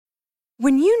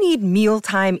When you need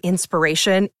mealtime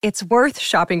inspiration, it's worth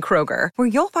shopping Kroger, where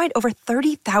you'll find over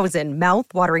 30,000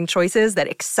 mouth-watering choices that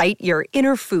excite your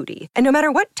inner foodie. And no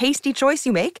matter what tasty choice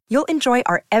you make, you'll enjoy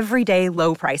our everyday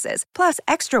low prices, plus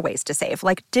extra ways to save,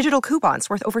 like digital coupons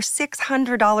worth over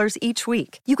 $600 each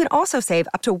week. You can also save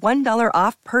up to $1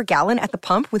 off per gallon at the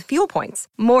pump with fuel points.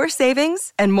 More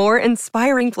savings and more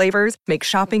inspiring flavors make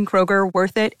shopping Kroger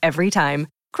worth it every time.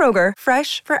 Kroger,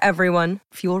 fresh for everyone.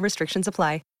 Fuel restrictions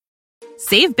apply.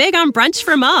 Save big on brunch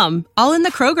for mom, all in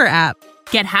the Kroger app.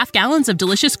 Get half gallons of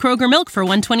delicious Kroger milk for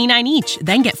 $1.29 each.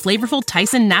 Then get flavorful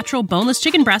Tyson natural boneless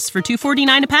chicken breasts for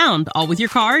 $2.49 a pound, all with your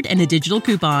card and a digital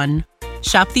coupon.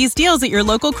 Shop these deals at your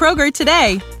local Kroger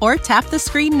today, or tap the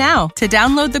screen now to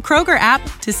download the Kroger app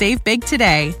to save big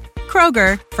today.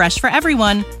 Kroger, fresh for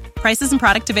everyone. Prices and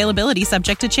product availability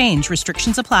subject to change.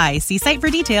 Restrictions apply. See site for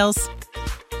details.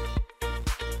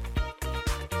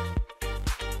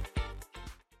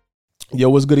 Yo,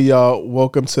 what's good, y'all?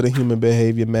 Welcome to the Human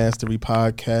Behavior Mastery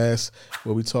Podcast,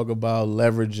 where we talk about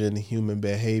leveraging human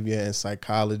behavior and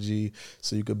psychology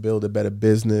so you could build a better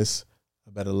business,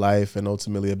 a better life, and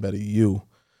ultimately a better you.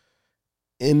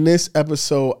 In this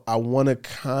episode, I want to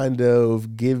kind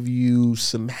of give you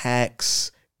some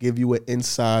hacks, give you an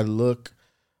inside look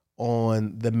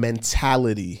on the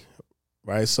mentality,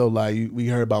 right? So like we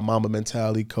heard about Mamba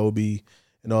mentality, Kobe,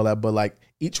 and all that, but like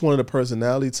each one of the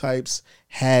personality types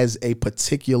has a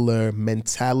particular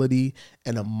mentality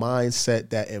and a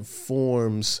mindset that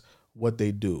informs what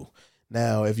they do.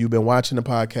 Now, if you've been watching the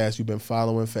podcast, you've been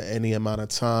following for any amount of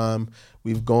time,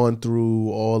 we've gone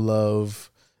through all of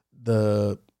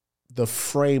the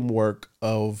framework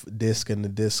of DISC and the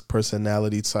DISC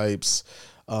personality types,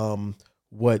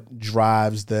 what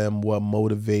drives them, what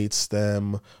motivates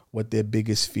them, what their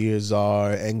biggest fears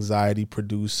are, anxiety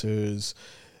producers,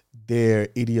 their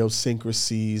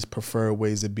idiosyncrasies, preferred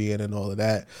ways of being, and all of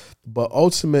that. But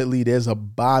ultimately, there's a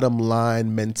bottom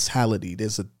line mentality.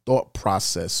 There's a thought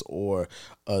process or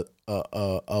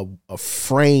a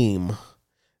frame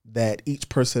that each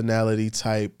personality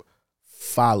type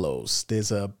follows.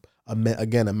 There's a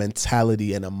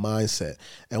mentality and a mindset.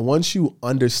 And once you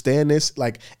understand this,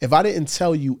 like if I didn't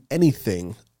tell you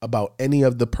anything about any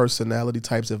of the personality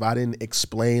types, if I didn't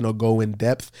explain or go in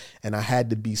depth and I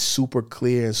had to be super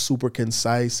clear and super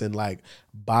concise and like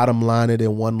bottom line it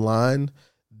in one line,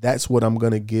 that's what I'm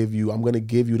going to give you. I'm going to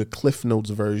give you the Cliff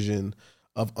Notes version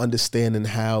of understanding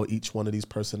how each one of these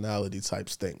personality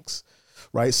types thinks,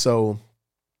 right? So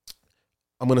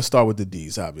I'm going to start with the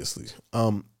D's, obviously.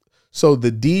 So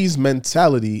the D's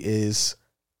mentality is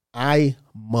I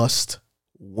must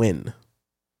win,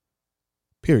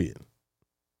 period.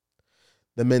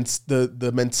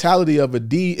 The mentality of a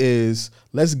D is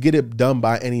let's get it done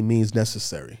by any means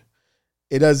necessary.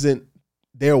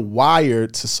 They're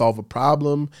wired to solve a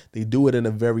problem. They do it in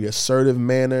a very assertive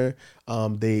manner.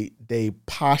 They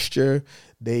posture,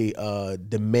 they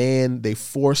demand, they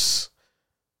force.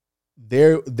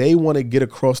 They want to get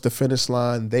across the finish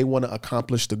line. They want to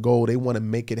accomplish the goal. They want to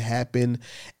make it happen.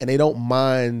 And they don't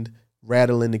mind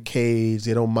rattling the cage.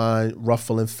 They don't mind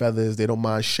ruffling feathers. They don't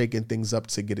mind shaking things up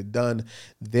to get it done.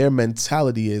 Their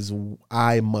mentality is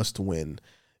I must win,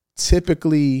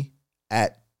 typically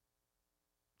at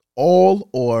all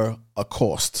or a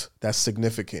cost that's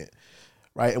significant,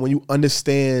 right? And when you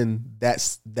understand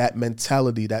that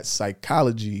mentality, that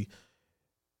psychology,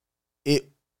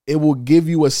 it will give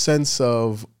you a sense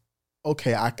of,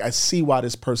 okay, I see why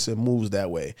this person moves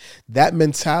that way. That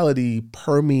mentality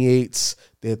permeates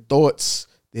their thoughts,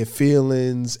 their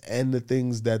feelings, and the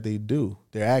things that they do,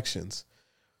 their actions.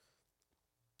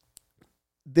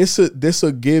 This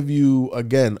will give you,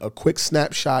 again, a quick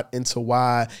snapshot into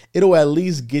why. It'll at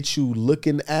least get you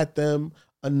looking at them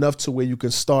enough to where you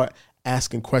can start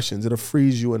asking questions. It'll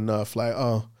freeze you enough, like,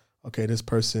 oh, okay, this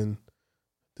person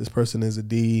is a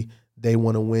D. They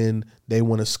want to win. They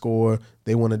want to score.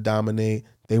 They want to dominate.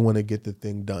 They want to get the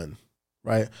thing done,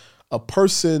 right? A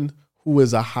person who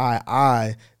is a high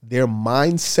I, their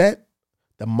mindset,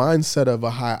 the mindset of a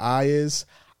high I is,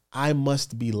 I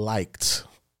must be liked.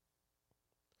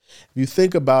 If you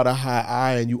think about a high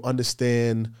I and you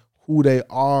understand who they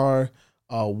are,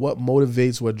 what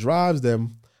motivates, what drives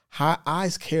them, high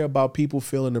I's care about people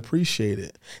feeling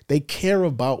appreciated. They care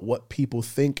about what people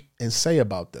think and say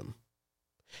about them.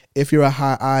 If you're a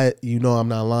high I, you know I'm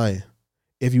not lying.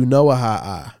 If you know a high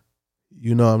I,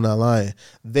 you know I'm not lying.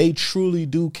 They truly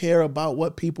do care about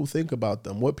what people think about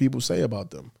them, what people say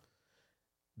about them.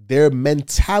 Their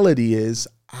mentality is,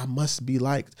 I must be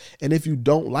liked. And if you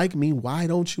don't like me, why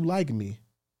don't you like me?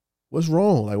 What's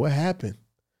wrong? Like, what happened?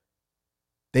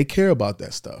 They care about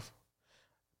that stuff.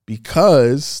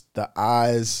 because the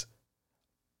I's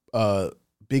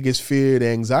biggest fear, the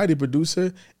anxiety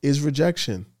producer, is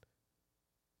rejection.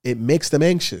 It makes them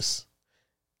anxious.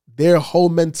 Their whole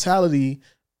mentality,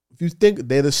 if you think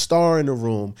they're the star in the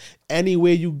room,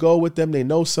 anywhere you go with them, they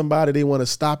know somebody, they want to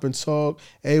stop and talk.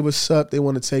 Hey, what's up? They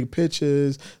want to take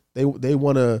pictures. They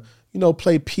want to,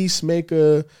 play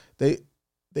peacemaker. They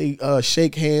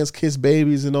shake hands, kiss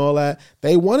babies and all that.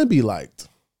 They want to be liked.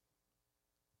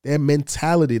 Their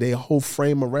mentality, their whole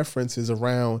frame of reference is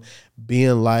around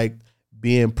being liked,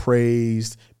 being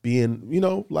praised, being,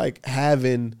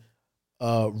 having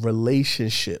a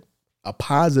relationship, a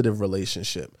positive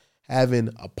relationship, having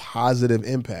a positive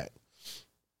impact.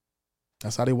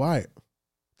 That's how they wired.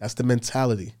 That's the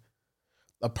mentality.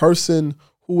 A person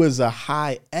who is a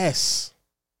high S,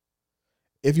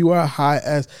 if you are a high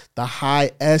S, the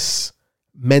high S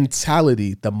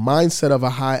mentality, the mindset of a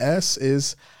high S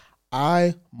is,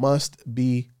 I must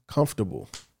be comfortable.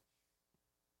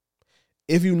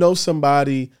 If you know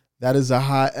somebody that is a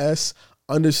high S,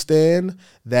 understand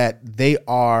that they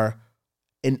are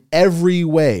in every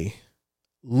way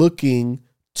looking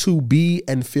to be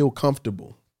and feel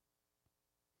comfortable.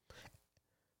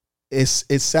 It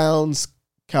sounds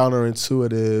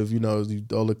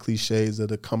counterintuitive, all the cliches of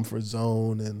the comfort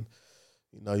zone and,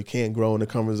 you can't grow in the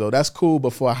comfort zone. That's cool,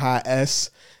 but for a high S,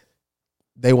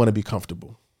 they want to be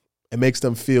comfortable. It makes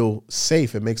them feel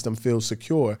safe. It makes them feel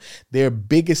secure. Their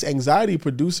biggest anxiety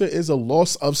producer is a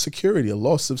loss of security, a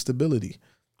loss of stability.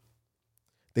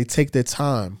 They take their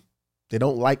time. They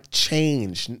don't like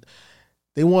change.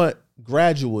 They want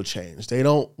gradual change. They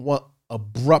don't want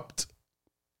abrupt,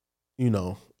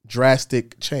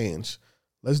 drastic change.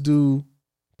 Let's do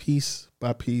piece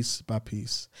by piece by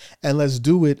piece. And let's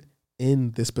do it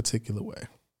in this particular way.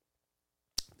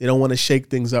 They don't want to shake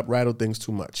things up, rattle things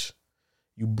too much.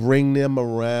 You bring them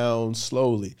around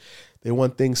slowly. They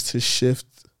want things to shift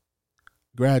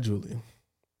gradually.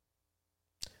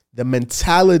 The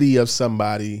mentality of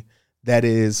somebody that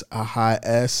is a high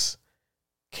S,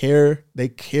 they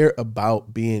care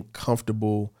about being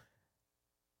comfortable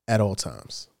at all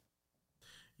times.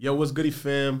 Yo, what's goody,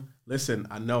 fam? Listen,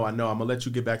 I know. I'm going to let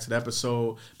you get back to the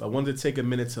episode, but I wanted to take a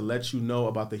minute to let you know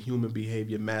about the Human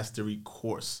Behavior Mastery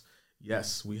course.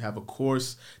 Yes, we have a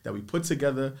course that we put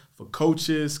together for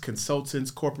coaches,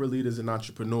 consultants, corporate leaders, and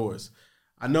entrepreneurs.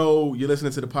 I know you're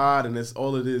listening to the pod and it's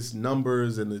all of this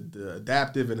numbers and the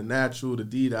adaptive and the natural, the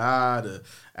D, the I, the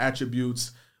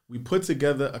attributes. We put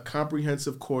together a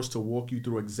comprehensive course to walk you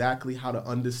through exactly how to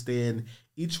understand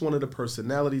each one of the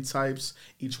personality types,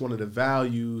 each one of the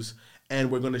values,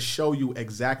 and we're going to show you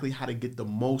exactly how to get the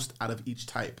most out of each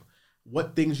type.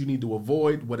 What things you need to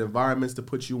avoid, what environments to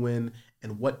put you in,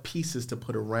 and what pieces to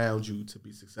put around you to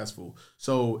be successful.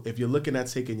 So if you're looking at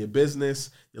taking your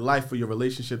business, your life, or your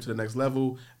relationship to the next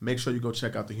level, make sure you go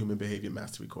check out the Human Behavior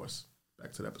Mastery course.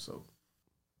 Back to the episode.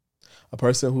 A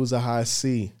person who's a high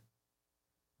C,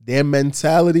 their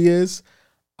mentality is,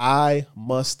 I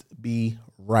must be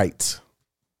right.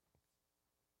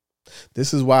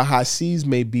 This is why high C's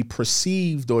may be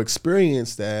perceived or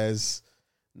experienced as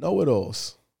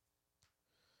know-it-alls.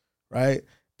 Right?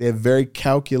 They're very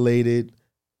calculated,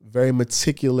 very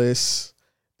meticulous.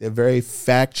 They're very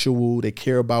factual. They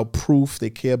care about proof. They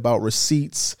care about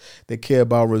receipts. They care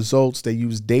about results. They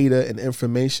use data and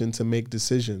information to make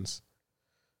decisions.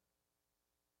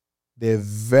 They're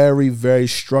very, very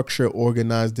structured,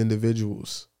 organized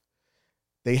individuals.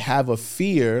 They have a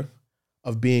fear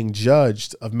of being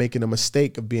judged, of making a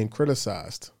mistake, of being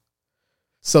criticized.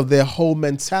 So their whole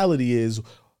mentality is,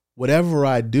 whatever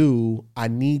I do, I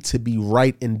need to be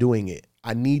right in doing it.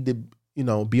 I need to,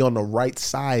 be on the right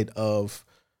side of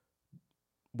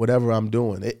whatever I'm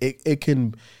doing. They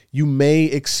can be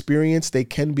experienced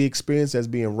as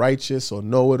being righteous or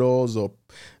know-it-alls or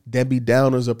Debbie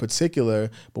Downers or particular.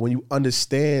 But when you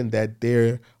understand that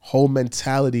their whole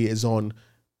mentality is on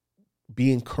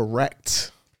being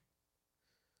correct,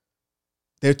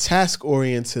 they're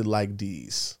task-oriented like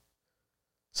D's.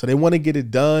 So they want to get it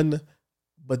done,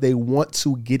 but they want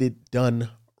to get it done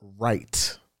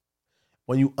right.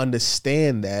 When you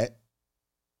understand that,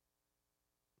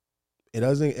 it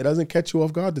doesn't catch you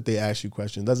off guard that they ask you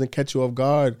questions. It doesn't catch you off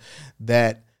guard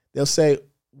that they'll say,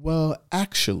 well,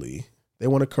 actually, they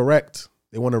want to correct.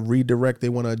 They want to redirect. They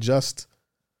want to adjust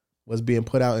what's being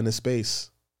put out in the space.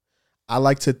 I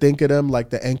like to think of them like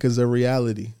the anchors of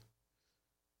reality.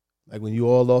 Like when you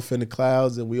all off in the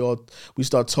clouds and we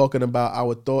start talking about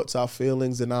our thoughts, our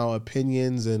feelings, and our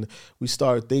opinions, and we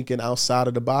start thinking outside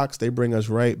of the box, they bring us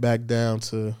right back down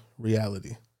to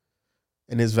reality.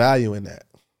 And there's value in that.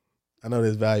 I know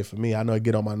there's value for me. I know I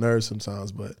get on my nerves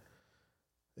sometimes, but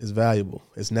It's valuable.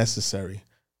 It's necessary.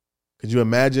 Could you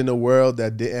imagine a world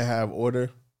that didn't have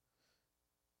order?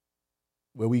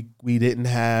 Where we didn't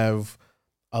have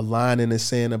a line in the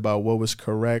sand about what was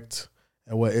correct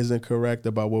and what isn't correct,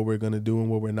 about what we're going to do and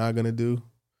what we're not going to do,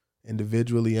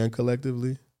 individually and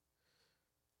collectively?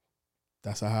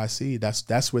 That's how I see it.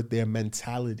 That's what their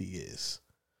mentality is.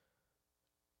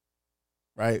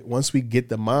 Right? Once we get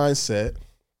the mindset,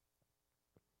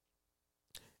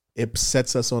 it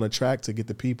sets us on a track to get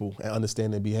the people and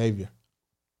understand their behavior.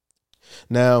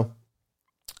 Now,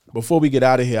 before we get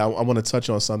out of here, I want to touch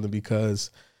on something because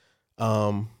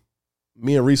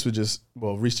me and Reese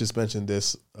Reese just mentioned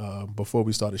this before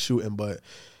we started shooting, but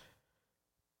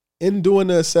in doing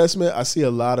the assessment, I see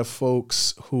a lot of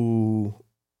folks who,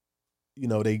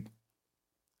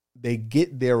 they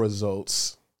get their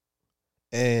results,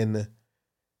 and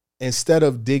instead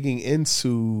of digging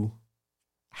into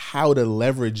how to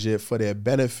leverage it for their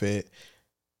benefit,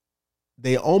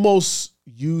 they almost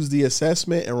use the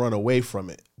assessment and run away from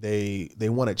it. They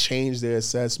want to change their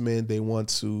assessment. They want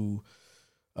to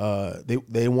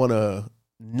they want to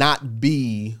not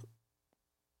be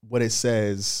what it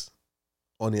says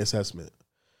on the assessment.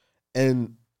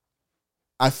 And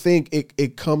I think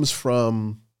it comes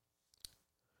from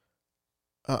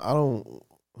I don't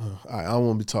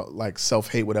want to be talk like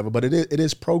self-hate, whatever, but it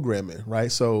is programming,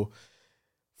 right? So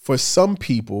for some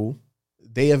people,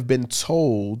 they have been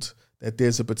told that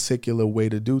there's a particular way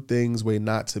to do things, way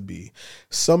not to be.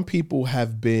 Some people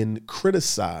have been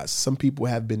criticized. Some people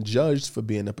have been judged for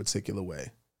being a particular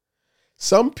way.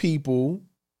 Some people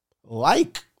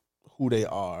like who they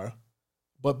are,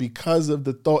 but because of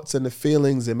the thoughts and the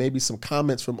feelings and maybe some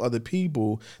comments from other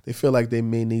people, they feel like they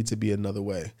may need to be another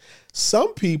way.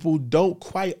 Some people don't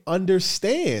quite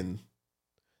understand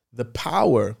the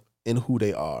power in who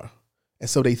they are. And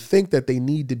so they think that they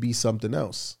need to be something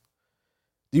else.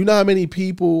 Do you know how many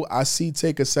people I see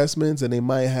take assessments and they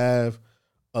might have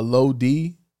a low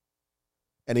D,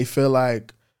 and they feel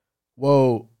like,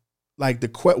 well, like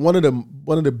one of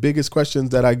the biggest questions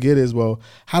that I get is, well,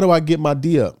 how do I get my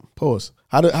D up? Pause.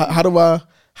 How do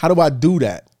I do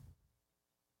that?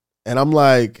 And I'm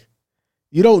like,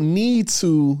 you don't need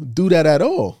to do that at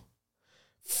all.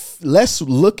 Let's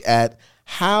look at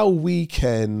how we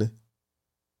can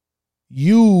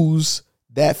use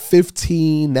that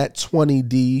 15, that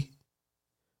 20D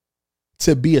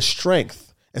to be a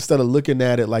strength instead of looking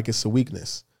at it like it's a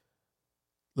weakness.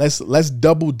 Let's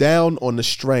double down on the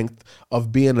strength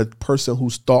of being a person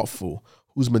who's thoughtful,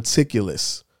 who's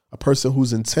meticulous, a person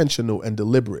who's intentional and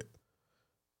deliberate.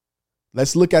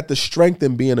 Let's look at the strength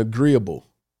in being agreeable.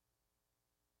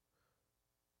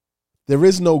 There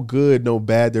is no good, no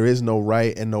bad. There is no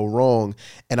right and no wrong.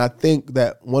 And I think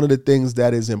that one of the things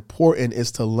that is important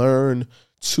is to learn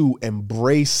to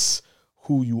embrace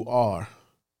who you are.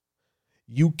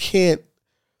 You can't.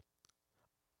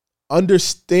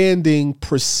 Understanding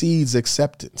precedes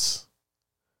acceptance.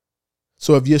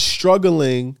 So if you're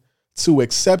struggling to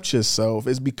accept yourself,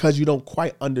 it's because you don't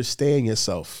quite understand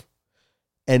yourself.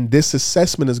 And this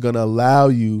assessment is going to allow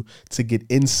you to get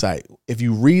insight. If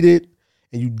you read it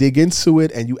and you dig into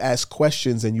it and you ask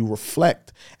questions and you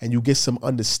reflect and you get some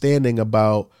understanding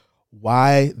about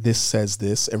why this says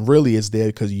this, and really it's there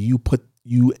because you put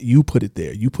it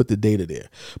there. You put the data there.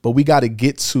 But we got to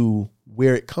get to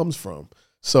where it comes from.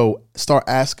 So start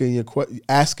asking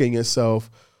yourself,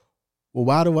 well,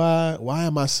 why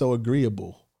am I so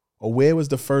agreeable? Or where was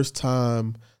the first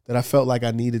time that I felt like I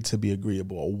needed to be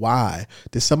agreeable? Or why?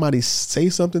 Did somebody say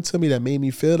something to me that made me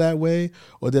feel that way?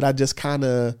 Or did I just kind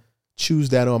of choose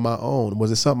that on my own? Was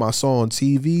it something I saw on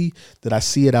TV? Did I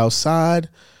see it outside?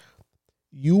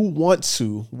 You want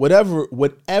to,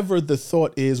 whatever the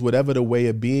thought is, whatever the way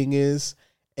of being is,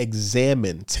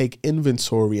 examine, take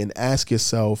inventory and ask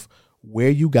yourself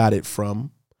where you got it from,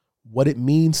 what it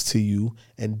means to you,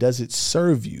 and does it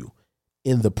serve you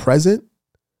in the present?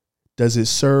 Does it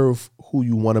serve who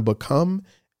you want to become?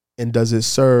 And does it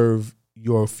serve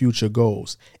your future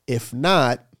goals? If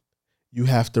not, you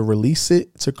have to release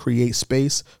it to create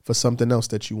space for something else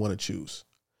that you want to choose.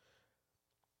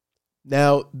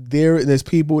 Now, there's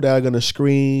people that are going to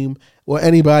scream, well,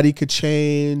 anybody could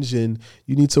change and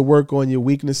you need to work on your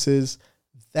weaknesses.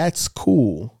 That's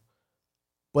cool.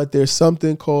 But there's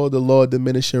something called the law of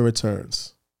diminishing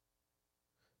returns.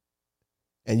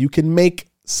 And you can make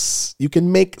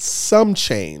some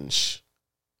change,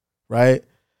 right?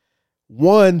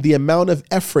 One, the amount of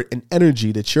effort and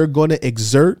energy that you're going to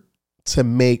exert to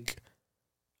make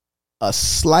a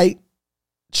slight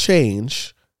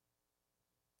change,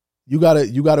 you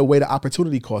gotta weigh the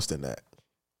opportunity cost in that.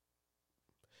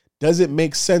 Does it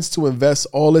make sense to invest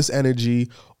all this energy,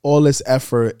 all this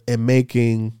effort in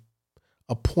making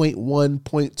a 0.1,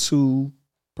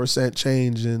 0.2%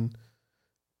 change in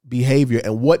behavior?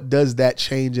 And what does that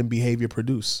change in behavior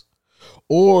produce?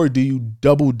 Or do you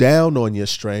double down on your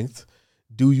strength?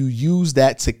 Do you use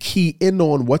that to key in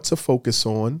on what to focus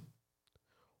on,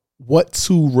 what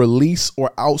to release or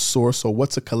outsource, or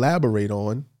what to collaborate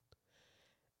on,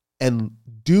 and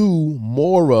do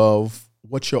more of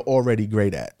what you're already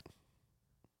great at?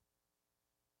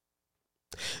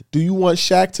 Do you want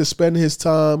Shaq to spend his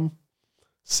time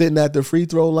sitting at the free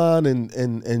throw line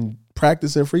and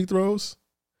practicing free throws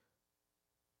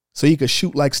so he could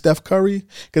shoot like Steph Curry?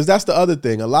 Because that's the other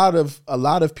thing. A lot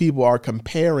of people are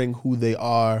comparing who they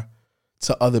are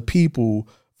to other people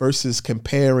versus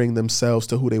comparing themselves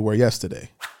to who they were yesterday.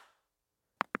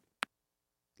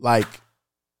 Like,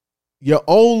 your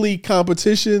only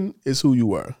competition is who you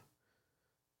were.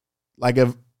 Like,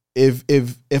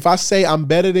 if I say I'm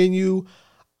better than you,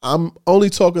 I'm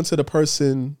only talking to the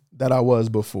person that I was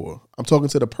before. I'm talking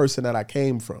to the person that I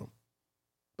came from.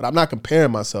 But I'm not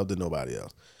comparing myself to nobody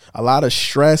else. A lot of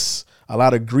stress, a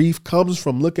lot of grief comes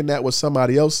from looking at what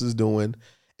somebody else is doing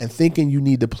and thinking you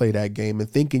need to play that game and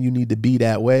thinking you need to be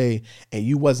that way, and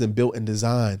you wasn't built and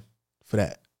designed for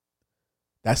that.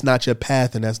 That's not your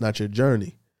path and that's not your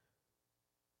journey.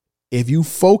 If you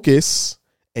focus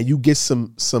and you get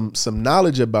some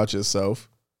knowledge about yourself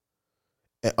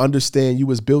and understand you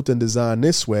was built and designed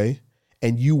this way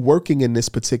and you working in this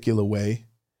particular way,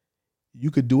 you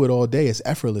could do it all day. It's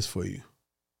effortless for you.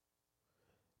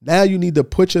 Now you need to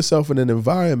put yourself in an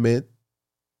environment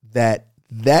that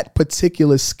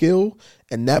particular skill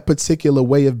and that particular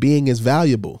way of being is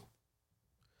valuable,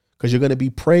 because you're going to be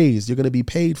praised. You're going to be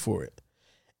paid for it.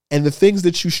 And the things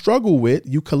that you struggle with,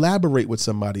 you collaborate with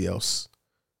somebody else.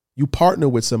 You partner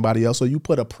with somebody else, or you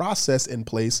put a process in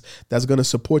place that's going to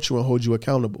support you and hold you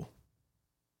accountable.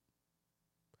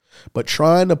 But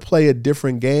trying to play a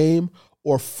different game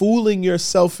or fooling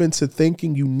yourself into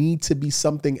thinking you need to be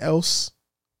something else,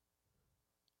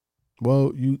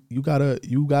 well, you gotta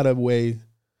weigh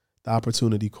the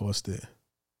opportunity cost there.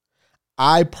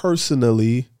 I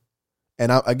personally,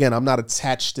 and I'm not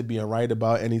attached to being right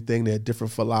about anything. There are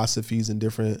different philosophies and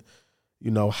different,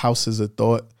 houses of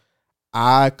thought.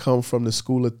 I come from the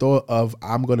school of thought of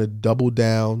I'm going to double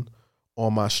down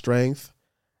on my strength.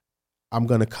 I'm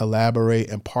going to collaborate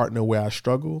and partner where I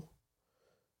struggle.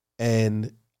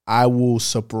 And I will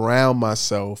surround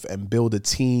myself and build a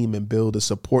team and build a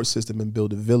support system and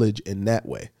build a village in that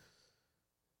way.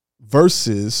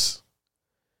 Versus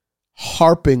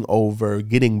harping over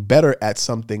getting better at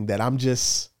something that I'm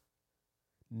just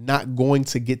not going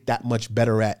to get that much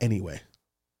better at anyway.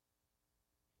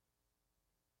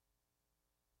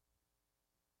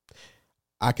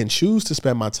 I can choose to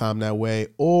spend my time that way,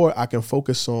 or I can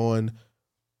focus on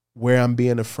where I'm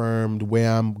being affirmed,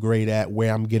 where I'm great at,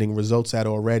 where I'm getting results at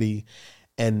already,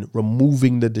 and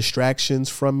removing the distractions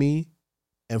from me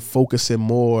and focusing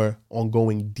more on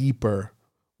going deeper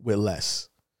with less.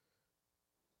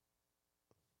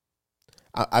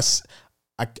 I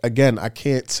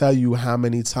can't tell you how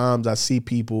many times I see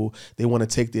people, they want to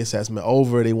take the assessment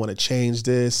over, they want to change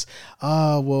this.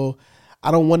 I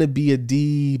don't want to be a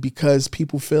D because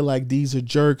people feel like D's are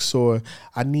jerks, or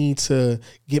I need to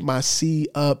get my C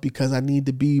up because I need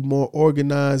to be more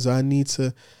organized,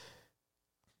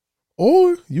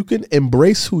 or you can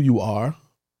embrace who you are,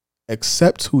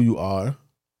 accept who you are,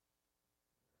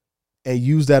 and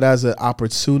use that as an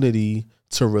opportunity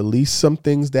to release some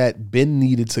things that been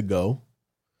needed to go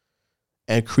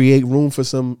and create room for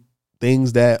some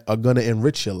things that are going to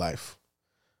enrich your life.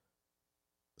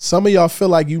 Some of y'all feel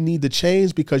like you need to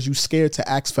change because you're scared to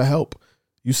ask for help.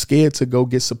 You're scared to go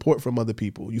get support from other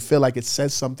people. You feel like it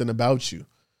says something about you.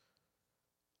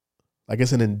 Like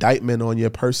it's an indictment on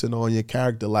your person, on your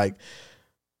character. Like,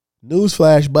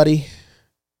 newsflash, buddy,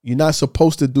 you're not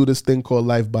supposed to do this thing called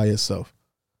life by yourself.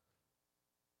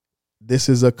 This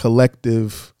is a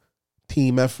collective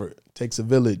team effort. It takes a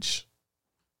village,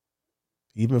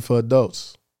 even for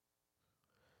adults.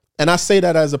 And I say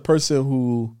that as a person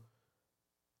who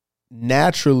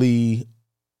naturally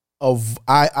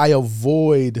I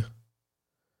avoid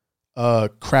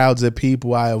crowds of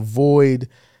people. I avoid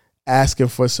asking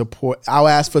for support. I'll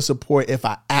ask for support if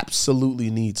I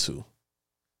absolutely need to.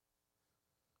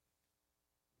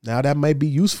 Now, that might be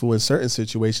useful in certain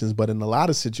situations, but in a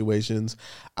lot of situations,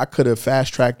 I could have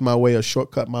fast-tracked my way or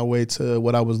shortcut my way to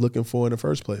what I was looking for in the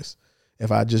first place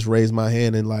if I just raised my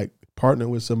hand and partnered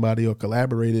with somebody or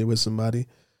collaborated with somebody.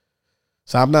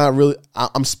 So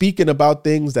I'm speaking about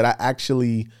things that I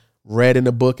actually read in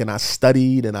a book and I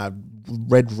studied and I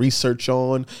read research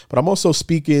on, but I'm also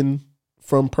speaking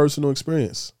from personal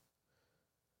experience.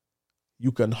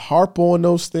 You can harp on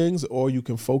those things, or you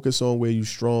can focus on where you're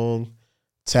strong,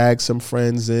 tag some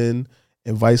friends in,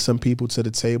 invite some people to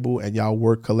the table, and y'all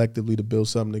work collectively to build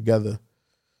something together.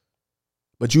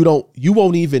 But you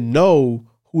won't even know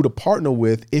who to partner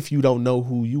with if you don't know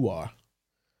who you are.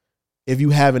 If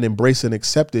you haven't embraced and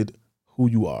accepted who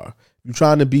you are. If you're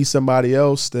trying to be somebody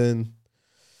else, then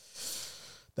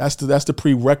that's the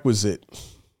prerequisite.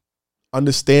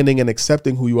 Understanding and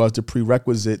accepting who you are is the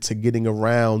prerequisite to getting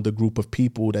around the group of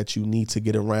people that you need to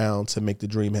get around to make the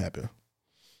dream happen.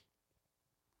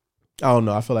 I don't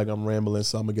know. I feel like I'm rambling,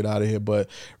 so I'm going to get out of here. But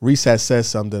Reese has said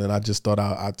something, and I just thought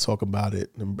I'd talk about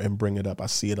it and bring it up. I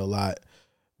see it a lot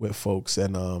with folks,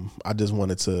 and I just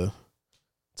wanted to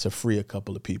free a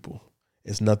couple of people.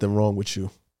 It's nothing wrong with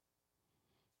you.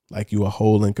 Like, you are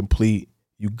whole and complete.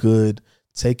 You good.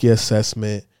 Take your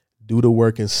assessment. Do the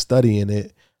work and study in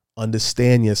it.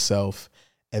 Understand yourself,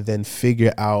 and then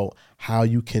figure out how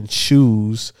you can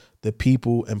choose the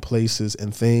people and places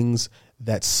and things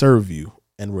that serve you,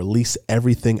 and release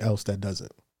everything else that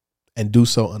doesn't, and do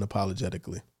so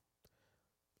unapologetically.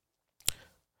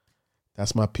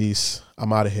 That's my piece.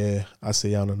 I'm out of here. I'll see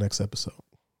y'all on the next episode.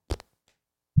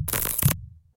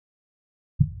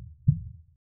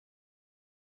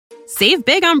 Save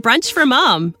big on brunch for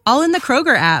mom, all in the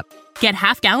Kroger app. Get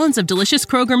half gallons of delicious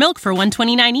Kroger milk for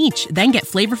 $1.29 each. Then get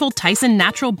flavorful Tyson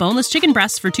natural boneless chicken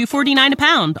breasts for $2.49 a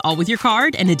pound, all with your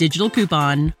card and a digital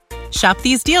coupon. Shop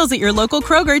these deals at your local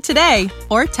Kroger today,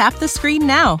 or tap the screen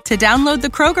now to download the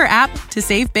Kroger app to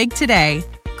save big today.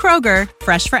 Kroger,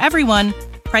 fresh for everyone.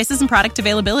 Prices and product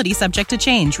availability subject to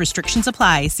change. Restrictions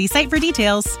apply. See site for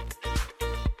details.